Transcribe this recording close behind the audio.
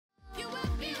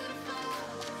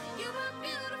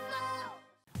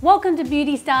Welcome to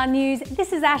Beauty Star News.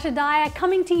 This is Asha Dyer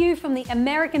coming to you from the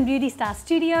American Beauty Star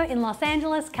studio in Los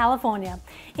Angeles, California.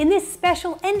 In this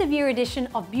special end-of-year edition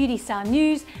of Beauty Star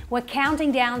News, we're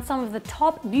counting down some of the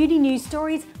top beauty news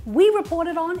stories we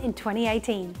reported on in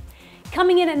 2018.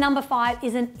 Coming in at number 5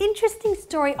 is an interesting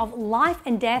story of life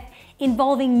and death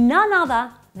involving none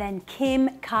other than Kim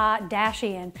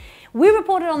Kardashian. We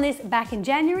reported on this back in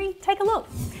January. Take a look.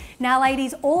 Now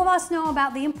ladies, all of us know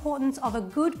about the importance of a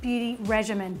good beauty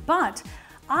regimen, but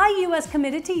are you as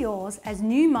committed to yours as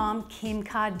new mom Kim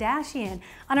Kardashian?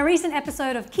 On a recent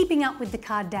episode of Keeping Up with the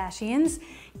Kardashians,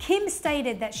 Kim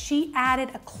stated that she added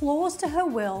a clause to her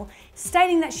will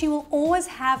stating that she will always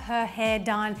have her hair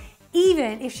done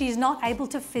even if she's not able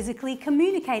to physically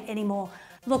communicate anymore.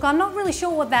 Look, I'm not really sure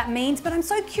what that means, but I'm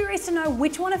so curious to know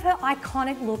which one of her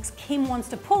iconic looks Kim wants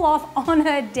to pull off on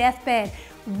her deathbed.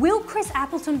 Will Chris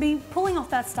Appleton be pulling off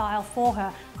that style for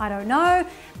her? I don't know,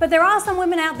 but there are some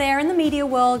women out there in the media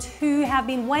world who have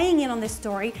been weighing in on this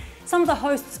story. Some of the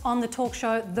hosts on the talk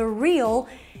show The Real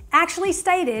actually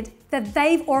stated that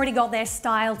they've already got their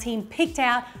style team picked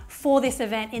out for this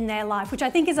event in their life, which I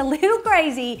think is a little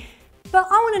crazy, but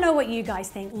I want to know what you guys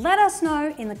think. Let us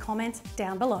know in the comments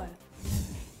down below.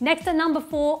 Next at number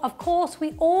 4, of course,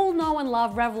 we all know and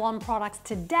love Revlon products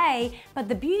today, but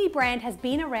the beauty brand has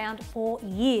been around for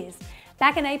years.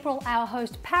 Back in April, our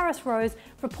host Paris Rose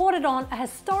reported on a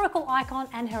historical icon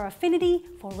and her affinity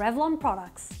for Revlon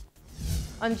products.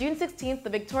 On June 16th, the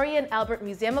Victoria and Albert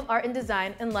Museum of Art and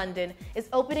Design in London is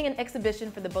opening an exhibition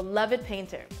for the beloved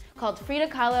painter called Frida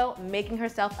Kahlo, Making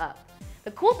Herself Up.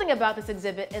 The cool thing about this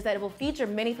exhibit is that it will feature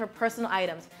many of her personal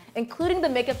items, including the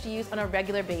makeup she used on a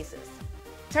regular basis.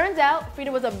 Turns out,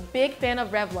 Frida was a big fan of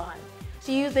Revlon.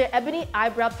 She used their ebony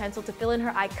eyebrow pencil to fill in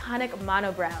her iconic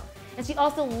monobrow, and she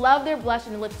also loved their blush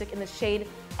and lipstick in the shade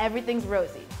Everything's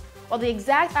Rosy. While the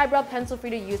exact eyebrow pencil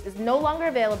Frida used is no longer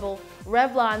available,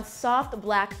 Revlon's soft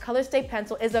black color stay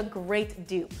pencil is a great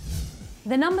dupe.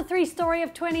 The number 3 story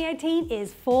of 2018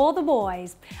 is for the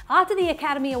boys. After the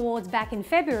Academy Awards back in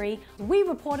February, we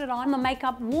reported on the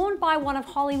makeup worn by one of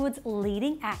Hollywood's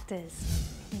leading actors.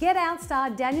 Get Out star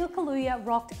Daniel Kaluuya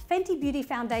rocked Fenty Beauty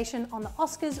foundation on the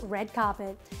Oscars red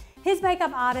carpet. His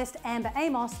makeup artist Amber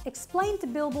Amos explained to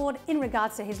Billboard in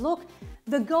regards to his look,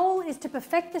 the goal is to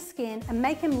perfect the skin and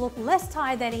make him look less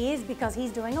tired than he is because he's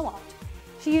doing a lot.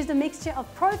 She used a mixture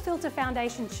of Pro Filter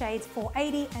foundation shades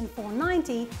 480 and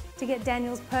 490 to get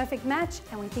Daniel's perfect match,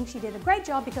 and we think she did a great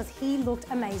job because he looked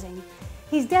amazing.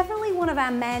 He's definitely one of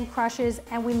our man crushes,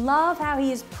 and we love how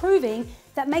he is proving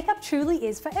that makeup truly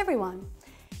is for everyone.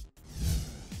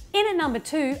 In at number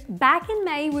 2, back in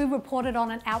May, we reported on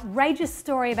an outrageous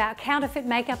story about counterfeit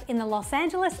makeup in the Los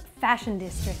Angeles Fashion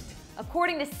District.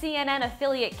 According to CNN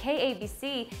affiliate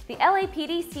KABC, the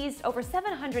LAPD seized over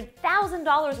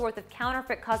 $700,000 worth of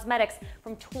counterfeit cosmetics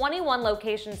from 21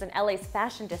 locations in LA's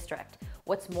Fashion District.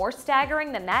 What's more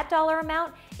staggering than that dollar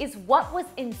amount is what was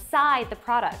inside the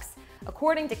products.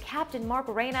 According to Captain Mark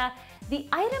Reyna, the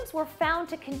items were found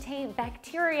to contain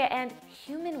bacteria and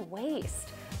human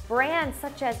waste. Brands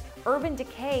such as Urban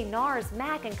Decay, NARS,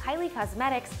 MAC, and Kylie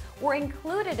Cosmetics were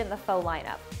included in the faux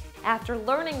lineup. After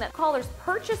learning that callers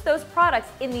purchased those products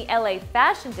in the LA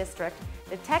Fashion District,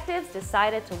 detectives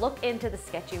decided to look into the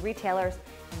sketchy retailers,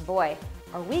 and boy,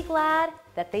 are we glad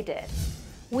that they did.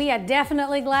 We are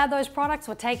definitely glad those products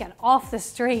were taken off the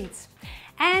streets.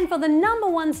 And for the number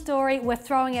 1 story, we're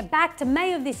throwing it back to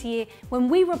May of this year when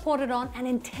we reported on an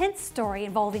intense story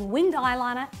involving winged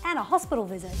eyeliner and a hospital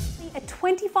visit. A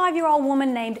 25-year-old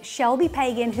woman named Shelby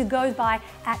Pagan, who goes by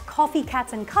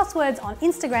 @CoffeeCatsAndCusswords on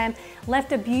Instagram,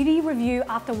 left a beauty review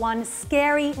after one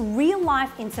scary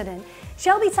real-life incident.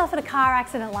 Shelby suffered a car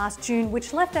accident last June,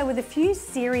 which left her with a few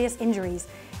serious injuries.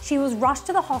 She was rushed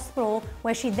to the hospital,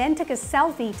 where she then took a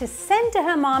selfie to send to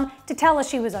her mum to tell her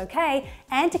she was okay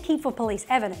and to keep for police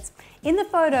evidence. In the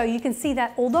photo, you can see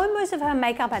that although most of her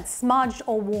makeup had smudged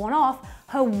or worn off,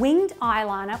 her winged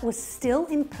eyeliner was still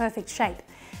in perfect shape.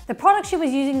 The product she was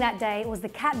using that day was the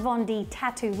Kat Von D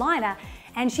Tattoo Liner,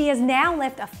 and she has now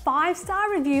left a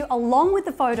 5-star review along with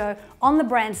the photo on the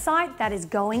brand site that is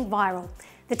going viral.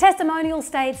 The testimonial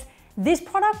states, "This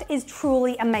product is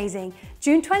truly amazing.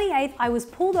 June 28th, I was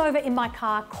pulled over in my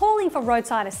car calling for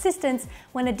roadside assistance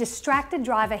when a distracted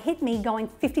driver hit me going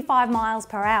 55 miles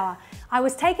per hour. I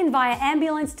was taken via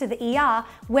ambulance to the ER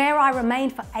where I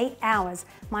remained for 8 hours.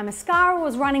 My mascara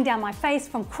was running down my face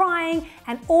from crying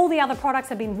and all the other products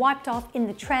have been wiped off in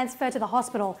the transfer to the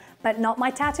hospital, but not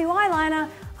my tattoo eyeliner.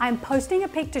 I'm posting a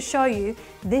pic to show you.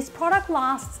 This product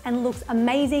lasts and looks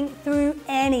amazing through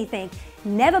anything.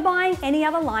 Never buying any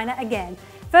other liner again.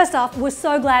 First off, we're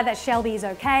so glad that Shelby is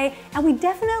okay, and we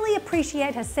definitely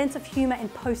appreciate her sense of humor in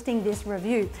posting this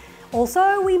review.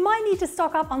 Also, we might need to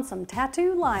stock up on some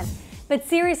tattoo liner. But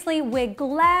seriously, we're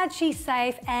glad she's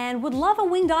safe and would love a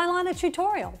winged eyeliner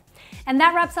tutorial. And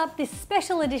that wraps up this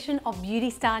special edition of Beauty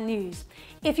Star News.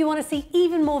 If you want to see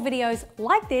even more videos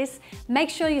like this, make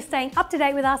sure you're staying up to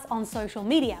date with us on social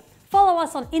media. Follow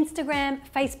us on Instagram,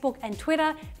 Facebook, and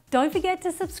Twitter. Don't forget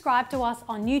to subscribe to us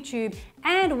on YouTube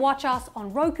and watch us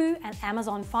on Roku and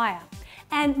Amazon Fire.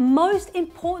 And most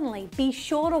importantly, be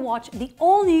sure to watch the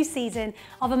all-new season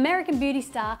of American Beauty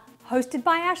Star, hosted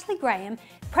by Ashley Graham,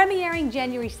 premiering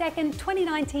January 2nd,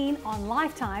 2019 on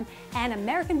Lifetime and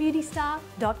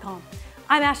AmericanBeautyStar.com.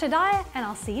 I'm Asha Dyer, and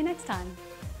I'll see you next time.